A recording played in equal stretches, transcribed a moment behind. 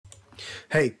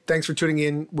Hey, thanks for tuning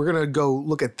in. We're going to go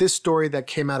look at this story that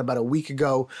came out about a week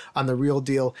ago on The Real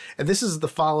Deal. And this is the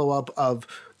follow-up of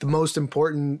the most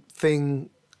important thing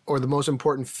or the most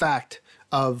important fact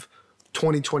of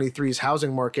 2023's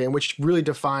housing market, and which really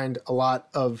defined a lot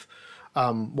of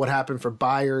what happened for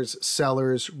buyers,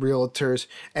 sellers, realtors,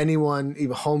 anyone,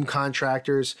 even home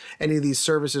contractors, any of these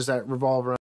services that revolve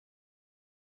around.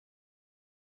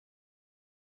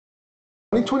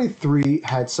 2023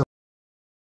 had some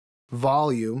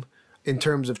volume in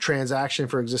terms of transaction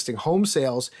for existing home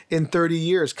sales. In 30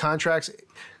 years, contracts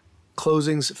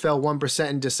closings fell 1%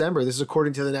 in December. This is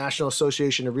according to the National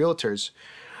Association of Realtors.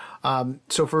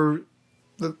 So for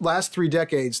the last 3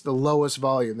 decades, the lowest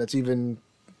volume, that's even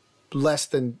less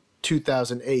than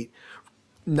 2008,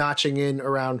 notching in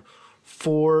around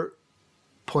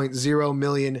 4.0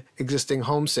 million existing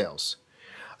home sales.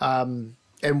 And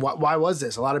why was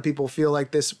this? A lot of people feel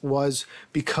like this was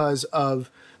because of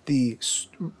the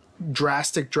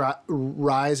drastic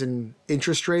rise in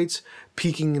interest rates,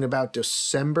 peaking in about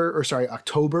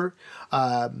October,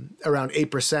 around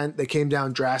 8%. They came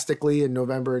down drastically in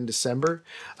November and December.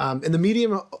 And the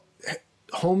median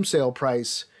home sale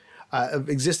price of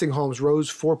existing homes rose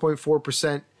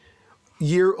 4.4%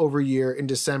 year over year in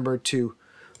December to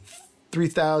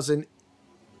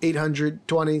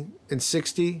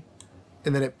 $3,820.60,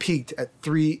 and then it peaked at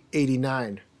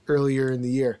 $389 earlier in the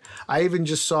year. I even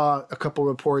just saw a couple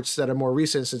reports that are more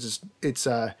recent, since it's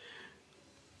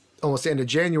almost the end of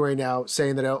January now,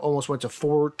 saying that it almost went to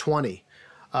 $420,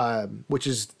 which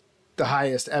is the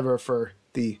highest ever for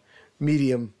the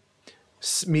median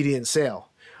sale.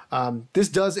 This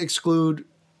does exclude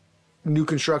new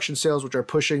construction sales, which are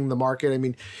pushing the market. I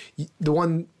mean, the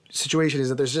one situation is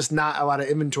that there's just not a lot of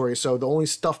inventory, so the only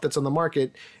stuff that's on the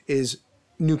market is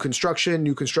new construction.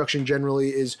 New construction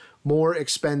generally is more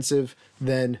expensive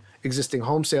than existing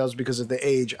home sales because of the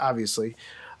age, obviously.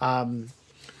 The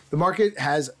market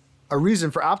has a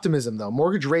reason for optimism, though.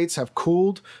 Mortgage rates have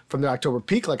cooled from the October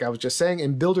peak, like I was just saying,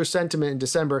 and builder sentiment in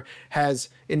December has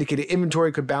indicated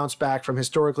inventory could bounce back from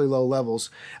historically low levels.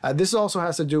 This also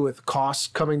has to do with costs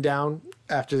coming down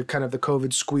after kind of the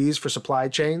COVID squeeze for supply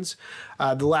chains.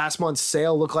 The last month's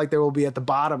sale looked like they will be at the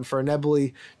bottom for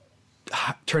inevitably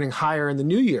turning higher in the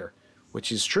new year,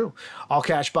 which is true. All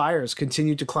cash buyers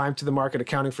continued to climb to the market,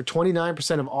 accounting for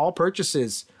 29% of all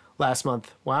purchases last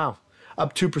month. Wow.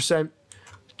 Up 2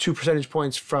 percentage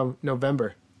points from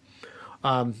November.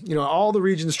 All the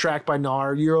regions tracked by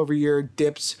NAR year over year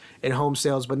dips in home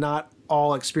sales, but not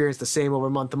all experienced the same over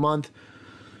month to month.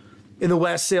 In the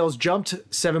West, sales jumped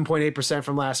 7.8%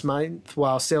 from last month,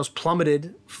 while sales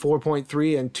plummeted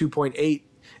 4.3 and 2.8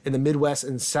 in the Midwest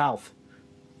and South.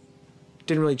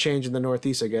 Didn't really change in the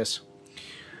Northeast, I guess.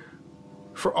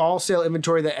 For all sale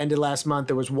inventory that ended last month,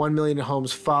 there was 1 million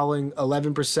homes, falling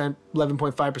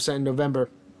 11.5% in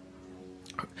November,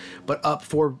 but up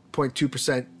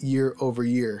 4.2% year over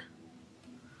year.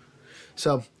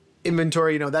 So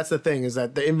inventory, that's the thing, is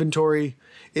that the inventory,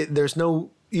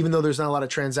 even though there's not a lot of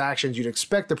transactions, you'd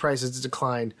expect the prices to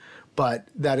decline, but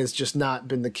that has just not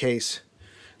been the case.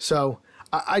 So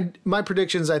my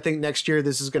predictions, I think next year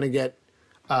this is going to get,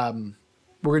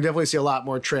 we're going to definitely see a lot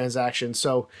more transactions.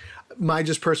 So my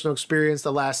just personal experience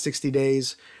the last 60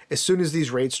 days, as soon as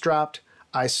these rates dropped,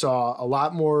 I saw a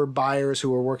lot more buyers who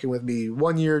were working with me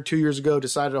 1 year, 2 years ago,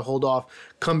 decided to hold off,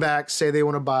 come back, say they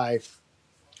want to buy.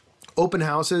 Open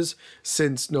houses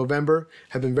since November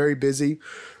have been very busy.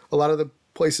 A lot of the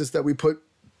places that we put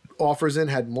offers in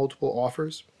had multiple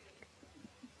offers.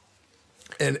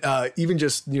 And even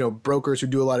just, brokers who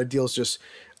do a lot of deals, just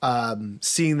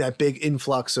seeing that big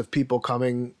influx of people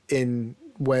coming in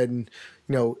when,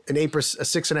 an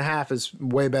 6.5 is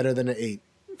way better than an 8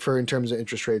 in terms of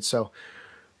interest rates. So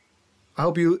I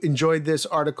hope you enjoyed this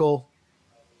article.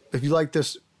 If you like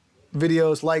this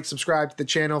videos, subscribe to the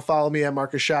channel, follow me at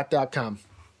marcusschott.com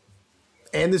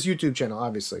and this YouTube channel,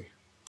 obviously.